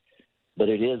this, but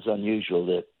it is unusual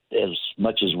that as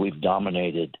much as we've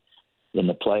dominated in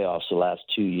the playoffs the last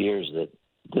 2 years, that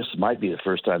this might be the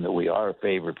first time that we are a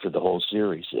favorite for the whole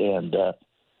series. And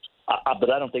but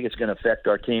I don't think it's going to affect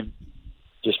our team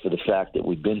just for the fact that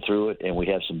we've been through it and we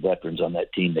have some veterans on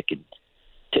that team that can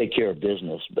take care of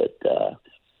business. But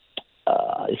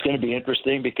it's going to be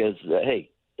interesting because, hey,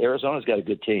 Arizona's got a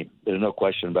good team. There's no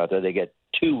question about that. They got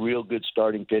two real good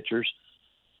starting pitchers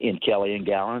in Kelly and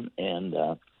Gallen, and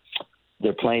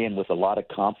they're playing with a lot of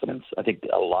confidence. I think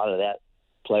a lot of that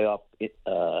playoff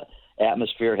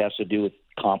atmosphere has to do with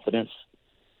confidence.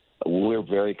 We're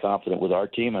very confident with our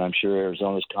team, and I'm sure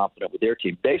Arizona's confident with their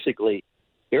team. Basically,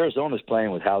 Arizona's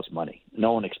playing with house money.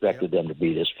 No one expected them to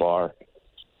be this far.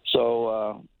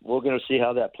 So we're going to see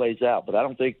how that plays out. But I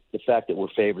don't think the fact that we're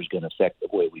favored is going to affect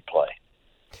the way we play.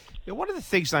 Yeah, one of the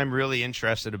things I'm really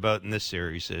interested about in this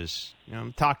series is,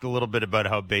 talked a little bit about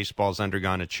how baseball's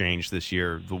undergone a change this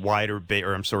year.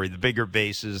 The bigger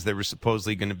bases. There was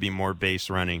supposedly going to be more base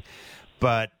running,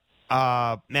 but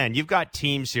you've got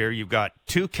teams here. You've got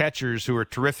two catchers who are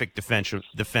terrific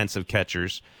defensive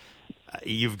catchers.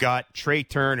 You've got Trey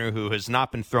Turner, who has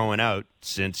not been thrown out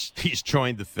since he's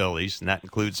joined the Phillies, and that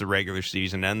includes the regular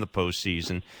season and the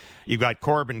postseason. You've got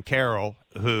Corbin Carroll,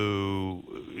 who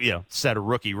set a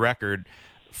rookie record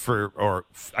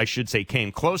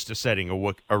came close to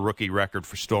setting a rookie record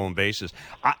for stolen bases.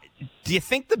 Do you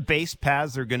think the base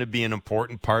paths are going to be an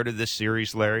important part of this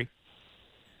series, Larry?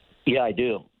 Yeah, I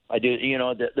do.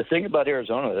 The thing about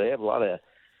Arizona, they have a lot of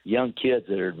young kids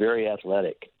that are very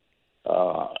athletic.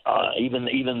 Even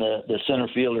the center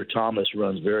fielder Thomas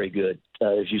runs very good.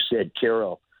 As you said,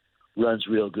 Carroll runs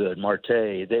real good. Marte,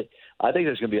 I think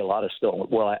there's going to be a lot of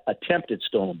attempted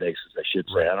stolen bases, I should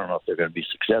say. I don't know if they're going to be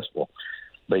successful,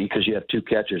 but because you have two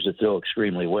catchers that throw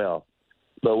extremely well.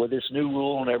 But with this new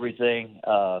rule and everything,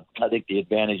 I think the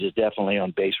advantage is definitely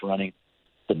on base running,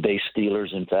 the base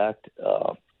stealers, in fact.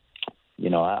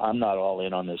 I'm not all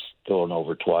in on this throwing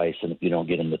over twice, and if you don't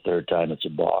get them the third time, it's a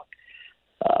balk.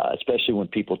 Especially when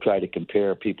people try to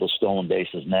compare people's stolen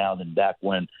bases now than back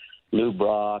when Lou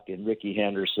Brock and Ricky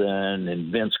Henderson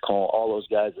and Vince Cole, all those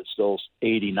guys that stole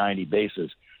 80, 90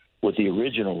 bases with the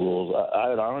original rules.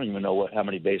 I don't even know how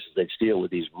many bases they'd steal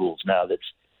with these rules now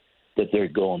that they're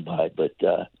going by. But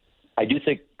I do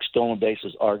think stolen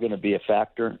bases are going to be a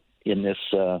factor in this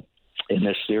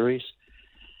series.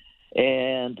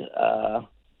 And,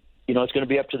 it's going to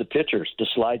be up to the pitchers to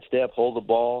slide step, hold the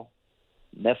ball,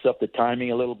 mess up the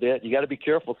timing a little bit. You got to be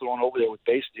careful throwing over there with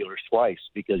base stealers twice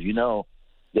because,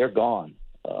 they're gone.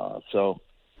 So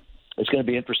it's going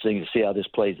to be interesting to see how this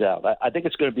plays out. I think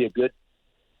it's going to be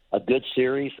a good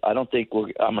series. I don't think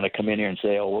I'm going to come in here and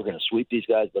say, we're going to sweep these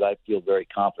guys, but I feel very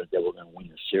confident that we're going to win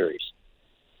this series.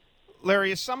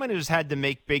 Larry, as someone who's had to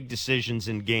make big decisions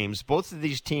in games, both of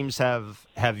these teams have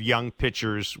young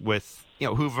pitchers with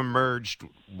who've emerged.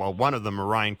 Well, one of them,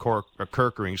 Ryan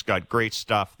Kerkering's got great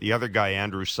stuff. The other guy,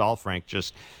 Andrew Saalfrank,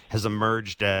 just has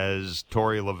emerged as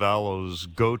Torey Lovello's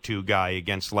go-to guy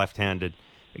against left-handed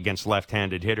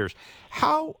hitters.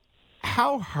 How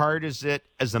hard is it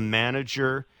as a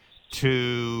manager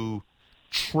to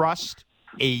trust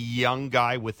a young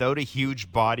guy without a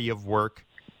huge body of work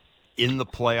in the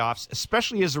playoffs,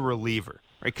 especially as a reliever,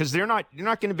 right? Because you're not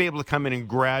going to be able to come in and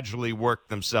gradually work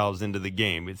themselves into the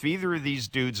game. If either of these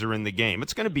dudes are in the game,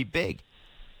 it's going to be big.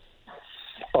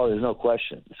 Oh, there's no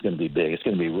question. It's going to be big. It's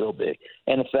going to be real big.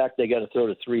 And in fact, they got to throw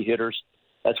to three hitters.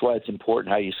 That's why it's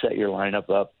important how you set your lineup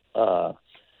up.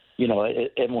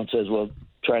 Everyone says, well,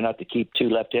 try not to keep two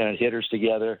left-handed hitters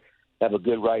together. Have a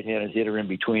good right-handed hitter in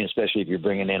between, especially if you're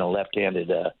bringing in a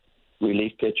left-handed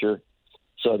relief pitcher.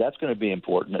 So that's going to be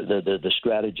important. The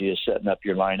strategy is setting up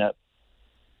your lineup.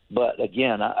 But,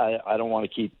 again, I don't want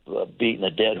to keep beating a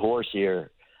dead horse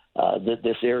here.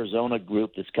 This Arizona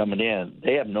group that's coming in,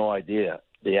 they have no idea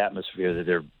the atmosphere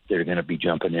that they're going to be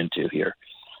jumping into here.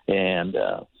 And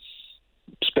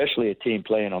especially a team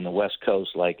playing on the West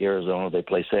Coast like Arizona, they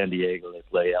play San Diego, they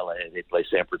play L.A., they play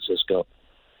San Francisco.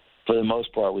 For the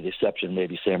most part, with the exception of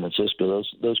maybe San Francisco,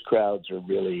 those crowds are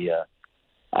really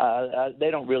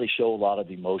they don't really show a lot of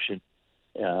emotion.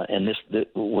 And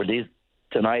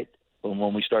tonight,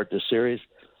 when we start this series,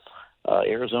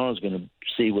 Arizona is going to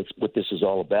see what this is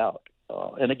all about.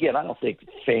 And again, I don't think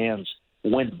fans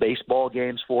win baseball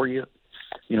games for you.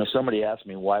 Somebody asked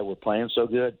me why we're playing so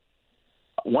good.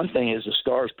 One thing is the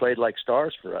Stars played like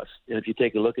stars for us. And if you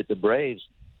take a look at the Braves,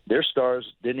 their stars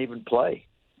didn't even play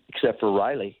except for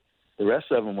Riley. The rest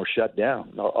of them were shut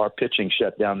down. Our pitching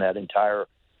shut down that entire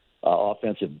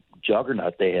offensive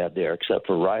juggernaut they had there, except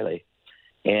for Riley.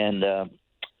 And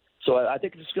so I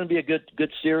think it's going to be a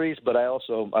good series, but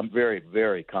I'm very,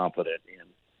 very confident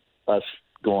in us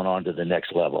going on to the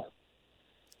next level.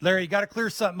 Larry, you got to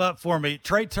clear something up for me.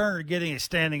 Trey Turner getting a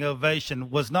standing ovation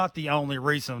was not the only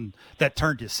reason that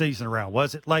turned his season around,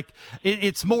 was it? Like,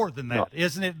 it's more than that,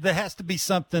 isn't it? There has to be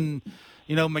something,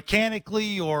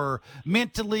 mechanically or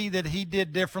mentally that he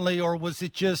did differently, or was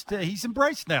it just he's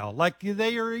embraced now? Like,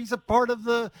 he's a part of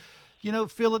the,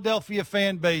 Philadelphia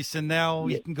fan base, and now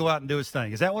he can go out and do his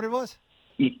thing. Is that what it was?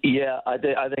 Yeah, I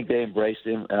think they embraced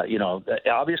him.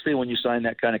 Obviously when you sign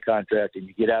that kind of contract and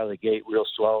you get out of the gate real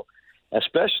slow,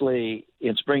 especially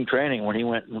in spring training when he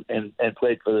went and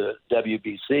played for the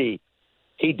WBC,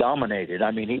 he dominated.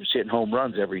 I mean, he was hitting home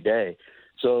runs every day.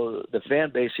 So the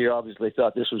fan base here obviously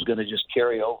thought this was going to just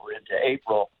carry over into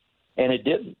April, and it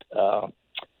didn't.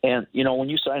 And, when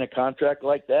you sign a contract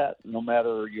like that, no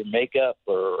matter your makeup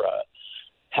or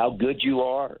how good you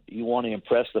are, you want to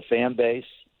impress the fan base.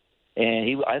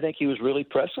 And I think he was really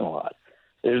pressing a lot.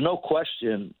 There's no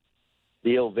question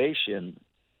the ovation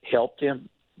helped him,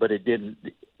 but it didn't.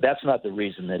 That's not the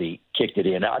reason that he kicked it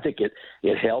in. I think it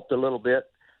helped a little bit,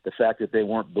 the fact that they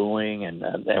weren't booing and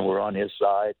were on his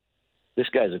side. This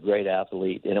guy's a great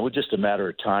athlete, and it was just a matter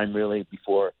of time, really,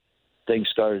 before things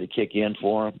started to kick in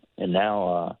for him. And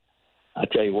now, I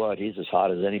tell you what, he's as hot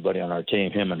as anybody on our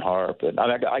team, him and Harp. And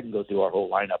I can go through our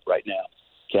whole lineup right now.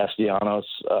 Castellanos,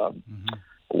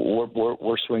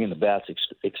 we're swinging the bats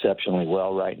exceptionally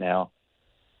well right now.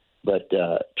 But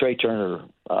Trey Turner,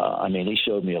 he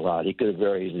showed me a lot. He could have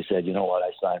very easily said, you know what,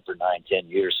 I signed for 9-10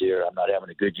 years here. I'm not having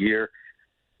a good year.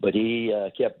 But he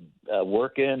kept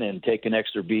working and taking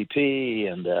extra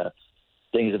BP, and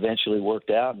things eventually worked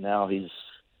out. And now he's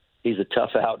a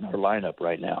tough out in our lineup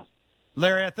right now.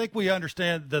 Larry, I think we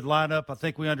understand the lineup. I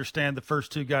think we understand the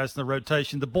first two guys in the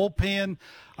rotation. The bullpen,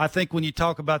 I think when you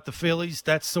talk about the Phillies,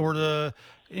 that's sort of,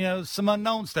 some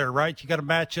unknowns there, right? You got to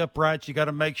match up right. You got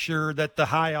to make sure that the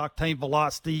high octane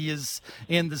velocity is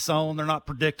in the zone. They're not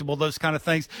predictable, those kind of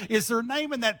things. Is there a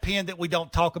name in that pen that we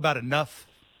don't talk about enough?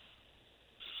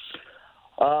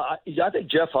 I think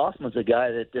Jeff Hoffman's a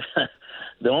guy that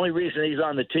the only reason he's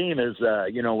on the team is,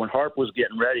 when Harp was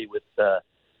getting ready with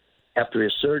after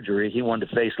his surgery, he wanted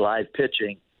to face live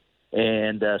pitching.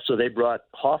 And so they brought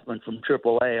Hoffman from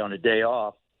AAA on a day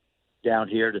off down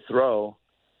here to throw.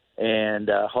 And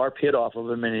Harp hit off of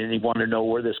him, and he wanted to know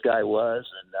where this guy was.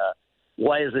 And,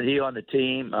 why isn't he on the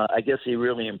team? I guess he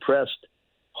really impressed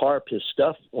Harp, his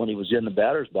stuff, when he was in the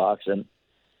batter's box.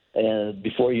 And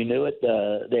before you knew it,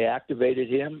 they activated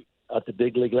him at the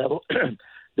big league level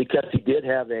because he did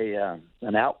have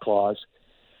an out clause.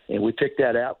 And we picked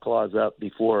that out clause up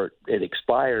before it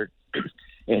expired.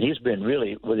 And he's been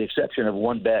really, with the exception of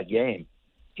one bad game,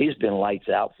 he's been lights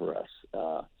out for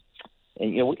us.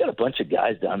 And, we got a bunch of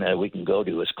guys down there we can go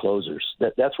to as closers.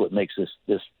 That's what makes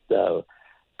this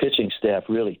pitching staff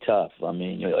really tough. I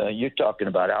mean, you're talking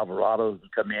about Alvarado can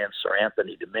come in, Sir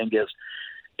Anthony Dominguez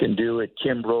can do it,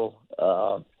 Kimbrel,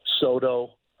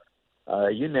 Soto,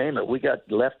 you name it. We got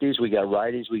lefties, we got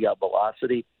righties, we got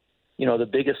velocity. The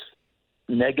biggest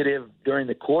negative during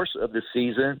the course of the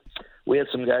season, we had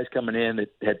some guys coming in that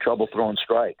had trouble throwing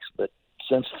strikes. But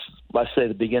since, let's say,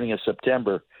 the beginning of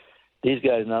September, these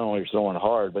guys not only are throwing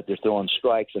hard, but they're throwing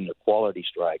strikes, and they're quality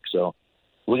strikes. So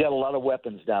we got a lot of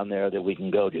weapons down there that we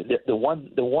can go to. The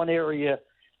one area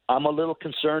I'm a little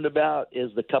concerned about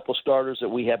is the couple starters that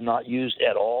we have not used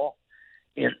at all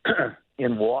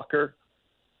in Walker.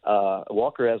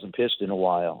 Walker hasn't pitched in a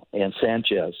while, and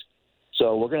Sanchez.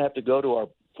 So we're going to have to go to our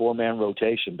four-man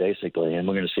rotation, basically, and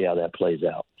we're going to see how that plays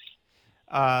out.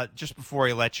 Just before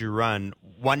I let you run,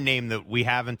 one name that we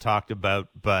haven't talked about,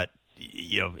 but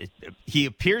he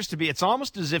appears to be, it's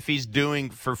almost as if he's doing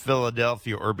for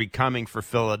Philadelphia or becoming for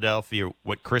Philadelphia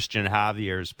what Christian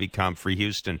Javier has become for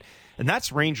Houston. And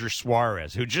that's Ranger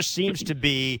Suarez, who just seems to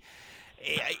be,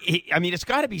 it's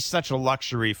got to be such a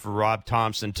luxury for Rob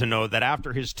Thompson to know that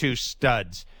after his two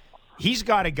studs, he's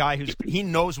got a guy he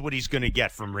knows what he's going to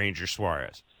get from Ranger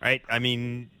Suarez, right? I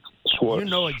mean, you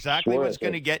know exactly what he's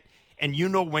going to get, and you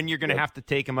know when you're going to have to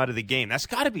take him out of the game. That's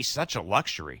got to be such a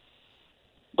luxury.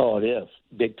 Oh, it is,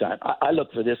 big time. I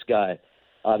look for this guy,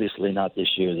 obviously not this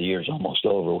year. The year's almost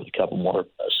over with a couple more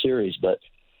series, but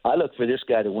I look for this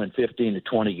guy to win 15 to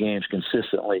 20 games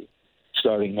consistently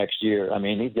starting next year. I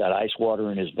mean, he's got ice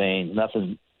water in his veins.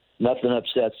 Nothing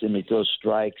upsets him. He throws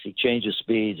strikes. He changes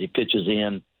speeds. He pitches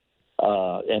in.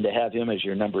 And to have him as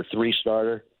your number 3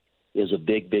 starter is a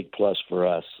big, big plus for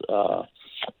us.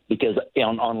 Because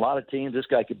on a lot of teams, this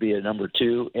guy could be a number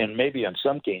 2, and maybe on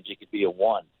some teams he could be a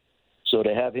 1. So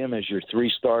to have him as your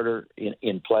 3 starter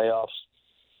in playoffs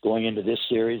going into this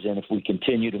series, and if we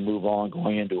continue to move on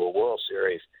going into a World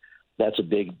Series, that's a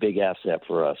big, big asset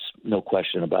for us. No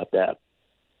question about that.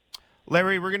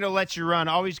 Larry, we're going to let you run.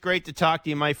 Always great to talk to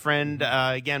you, my friend.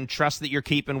 Again, trust that you're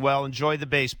keeping well. Enjoy the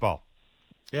baseball.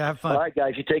 Yeah, have fun. All right,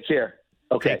 guys, you take care.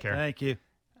 Okay. Take care. Thank you.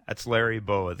 That's Larry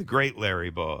Boa, the great Larry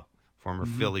Boa, former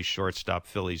Phillies shortstop,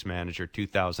 Phillies manager,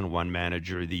 2001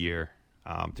 Manager of the Year.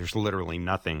 There's literally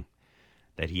nothing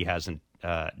that he hasn't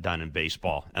done in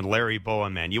baseball. And Larry Boa,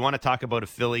 man, you want to talk about a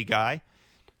Philly guy?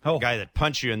 A guy that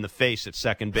punched you in the face at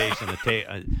second base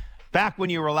back when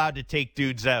you were allowed to take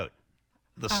dudes out,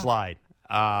 the slide.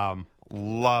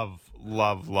 Love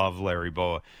Larry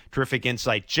Boa. Terrific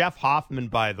insight. Jeff Hoffman,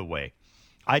 by the way,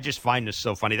 I just find this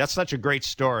so funny. That's such a great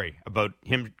story about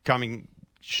him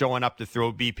showing up to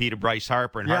throw BP to Bryce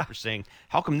Harper, and Harper saying,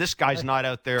 how come this guy's not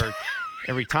out there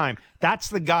every time? That's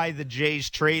the guy the Jays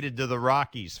traded to the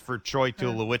Rockies for Troy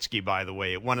Tulowitzki, by the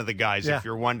way. One of the guys, if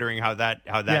you're wondering how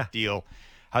that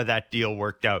deal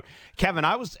worked out. Kevin,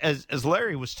 I was as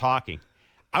Larry was talking,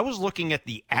 I was looking at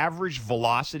the average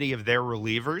velocity of their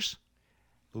relievers.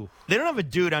 Oof. They don't have a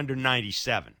dude under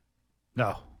 97.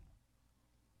 No.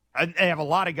 They have a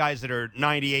lot of guys that are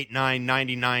 98.9,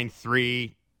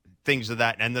 99.3, things of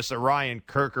that. And this Orion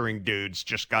Kerkering dude's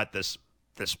just got this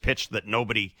pitch that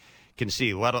nobody can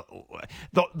see.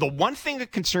 The one thing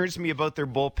that concerns me about their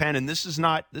bullpen, and this is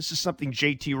something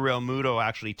JT Realmuto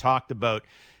actually talked about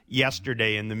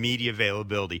yesterday in the media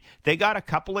availability. They got a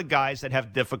couple of guys that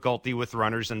have difficulty with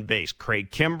runners on base. Craig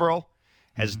Kimbrel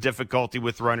has difficulty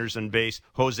with runners on base.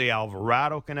 Jose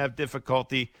Alvarado can have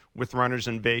difficulty with runners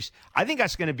on base. I think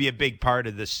that's going to be a big part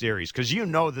of this series because you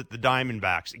know that the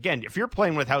Diamondbacks, again, if you're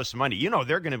playing with house money, you know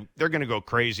they're going to go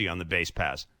crazy on the base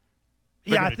pass.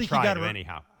 I think you got to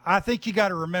anyhow. I think you got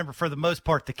to remember, for the most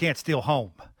part, they can't steal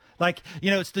home. Like,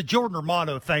 it's the Jordan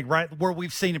Romano thing, right, where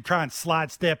we've seen him try and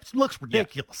slide step. It looks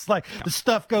ridiculous. Yeah. The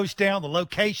stuff goes down, the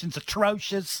location's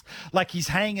atrocious, like he's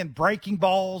hanging breaking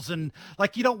balls, and,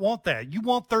 you don't want that. You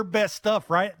want their best stuff,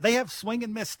 right? They have swing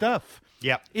and miss stuff.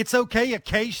 Yeah. It's okay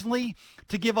occasionally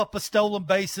to give up a stolen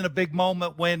base in a big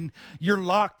moment when you're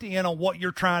locked in on what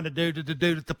you're trying to do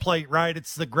at the plate, right?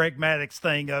 It's the Greg Maddux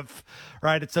thing of,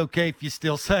 right, it's okay if you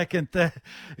steal second,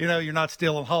 you're not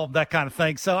stealing home, that kind of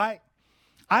thing. So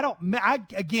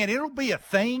again, it'll be a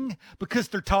thing because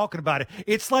they're talking about it.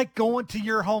 It's like going to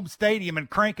your home stadium and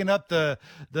cranking up the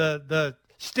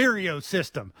stereo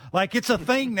system. Like it's a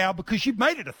thing now because you've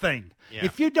made it a thing. Yeah.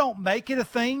 If you don't make it a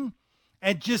thing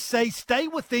and just say, stay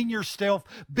within yourself,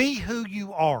 be who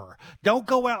you are. Don't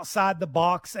go outside the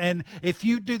box. And if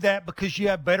you do that because you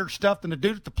have better stuff than the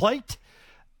dude at the plate,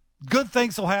 good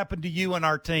things will happen to you and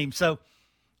our team. So,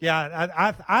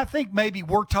 yeah, I think maybe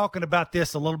we're talking about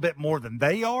this a little bit more than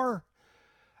they are.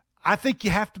 I think you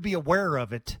have to be aware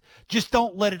of it. Just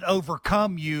don't let it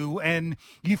overcome you and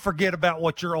you forget about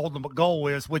what your ultimate goal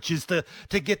is, which is to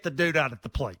get the dude out at the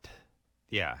plate.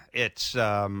 Yeah, it's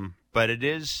but it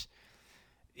is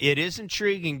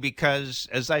intriguing because,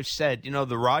 as I've said,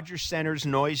 the Rogers Center's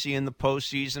noisy in the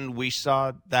postseason. We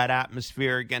saw that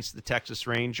atmosphere against the Texas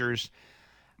Rangers.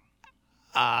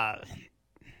 Was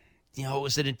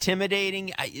it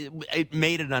intimidating? It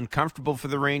made it uncomfortable for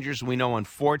the Rangers. We know,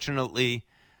 unfortunately,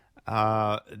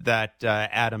 that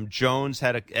Adam Jones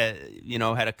had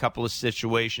a couple of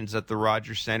situations at the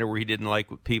Rogers Center where he didn't like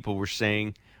what people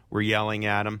were yelling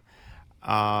at him.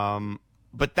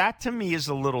 But that to me is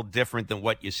a little different than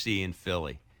what you see in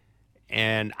Philly.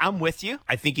 And I'm with you.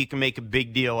 I think you can make a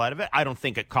big deal out of it. I don't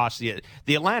think it costs the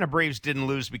Atlanta Braves didn't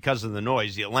lose because of the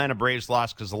noise. The Atlanta Braves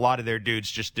lost because a lot of their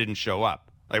dudes just didn't show up.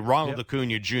 Like Ronald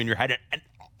Acuna Jr. had an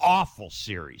awful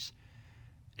series.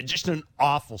 Just an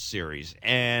awful series.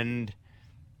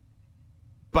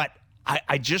 But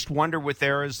I just wonder with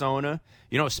Arizona,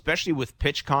 especially with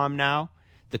PitchCom now,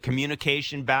 the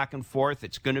communication back and forth,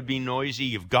 it's going to be noisy.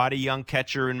 You've got a young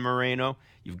catcher in Moreno.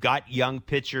 You've got young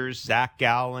pitchers, Zach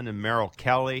Gallen and Merrill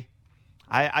Kelly.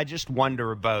 I just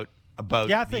wonder about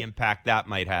the impact that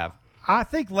might have. I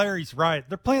think Larry's right.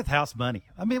 They're playing with house money.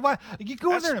 I mean, why you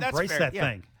go in there and embrace that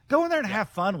thing. Go in there and have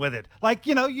fun with it. Like,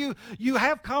 you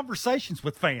have conversations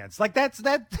with fans. Like that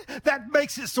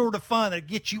makes it sort of fun. It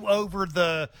gets you over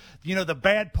the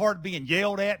bad part of being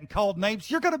yelled at and called names.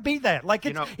 You're going to be that. Like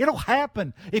it'll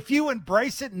happen. If you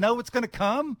embrace it and know it's going to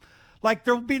come, like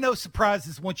there will be no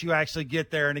surprises once you actually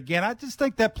get there. And again, I just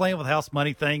think that playing with house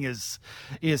money thing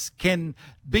can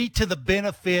be to the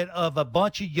benefit of a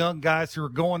bunch of young guys who are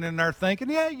going in there thinking,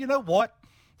 yeah, you know what?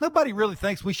 Nobody really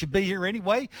thinks we should be here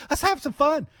anyway. Let's have some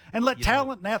fun and let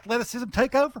talent and athleticism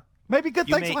take over. Maybe good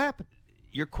things will happen.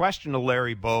 Your question to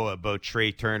Larry Boa about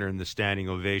Trey Turner and the standing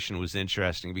ovation was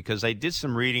interesting because I did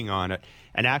some reading on it.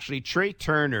 And actually, Trey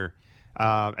Turner,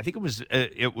 I think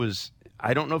it was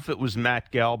I don't know if it was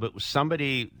Matt Gelb, it was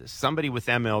somebody with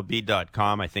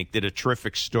MLB.com, I think, did a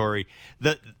terrific story.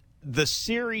 The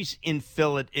series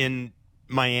in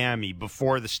Miami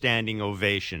before the standing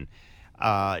ovation,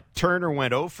 Turner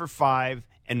went 0 for 5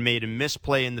 and made a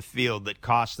misplay in the field that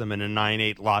cost them in a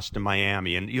 9-8 loss to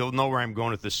Miami. And you'll know where I'm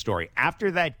going with this story. After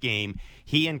that game,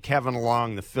 he and Kevin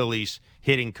Long, the Phillies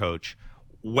hitting coach,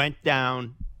 went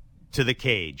down to the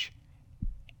cage.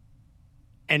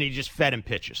 And he just fed him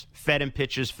pitches.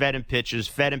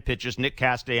 Nick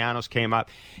Castellanos came up.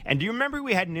 And do you remember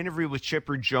we had an interview with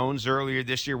Chipper Jones earlier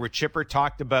this year where Chipper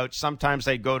talked about sometimes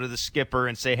I'd go to the skipper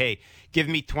and say, hey, give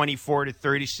me 24 to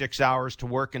 36 hours to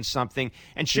work in something.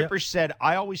 And Chipper said,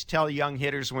 I always tell young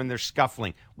hitters when they're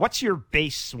scuffling, what's your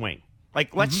base swing?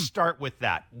 Like, let's start with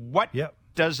that. What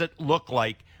does it look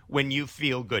like when you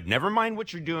feel good? Never mind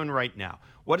what you're doing right now.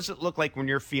 What does it look like when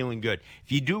you're feeling good?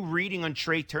 If you do reading on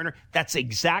Trey Turner, that's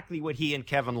exactly what he and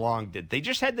Kevin Long did. They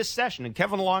just had this session, and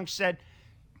Kevin Long said,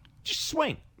 just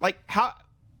swing. Like,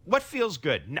 what feels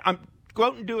good? Go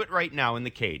out and do it right now in the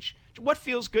cage. What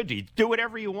feels good to you? Do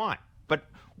whatever you want. But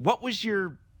what was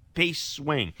your base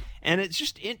swing? And it's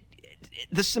just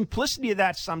the simplicity of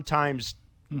that sometimes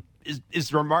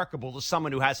is remarkable to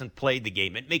someone who hasn't played the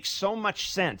game. It makes so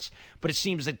much sense, but it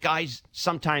seems that guys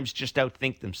sometimes just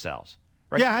outthink themselves.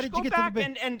 Right? Yeah, how did you get back to the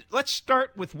big... and let's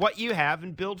start with what you have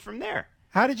and build from there.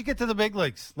 How did you get to the big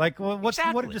leagues? Like, what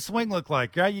did your swing look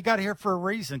like? You got here for a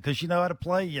reason because you know how to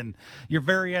play and you're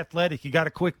very athletic. You got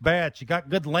a quick bat. You got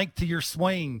good length to your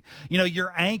swing.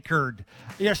 You're anchored.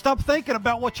 Stop thinking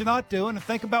about what you're not doing and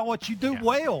think about what you do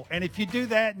well. And if you do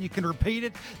that and you can repeat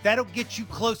it, that'll get you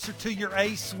closer to your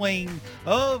A swing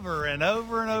over and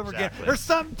over and over again. There's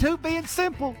something to being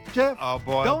simple, Jeff. Oh,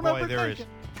 boy, there is.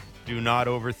 Do not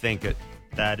overthink it.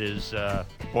 That is,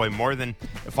 more than...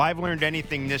 If I've learned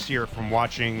anything this year from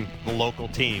watching the local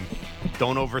team,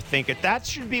 don't overthink it. That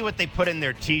should be what they put in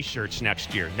their T-shirts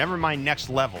next year. Never mind next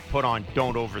level. Put on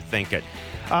don't overthink it.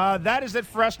 That is it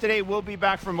for us today. We'll be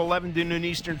back from 11 to noon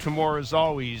Eastern tomorrow as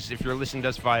always. If you're listening to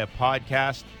us via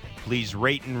podcast, please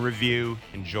rate and review.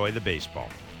 Enjoy the baseball.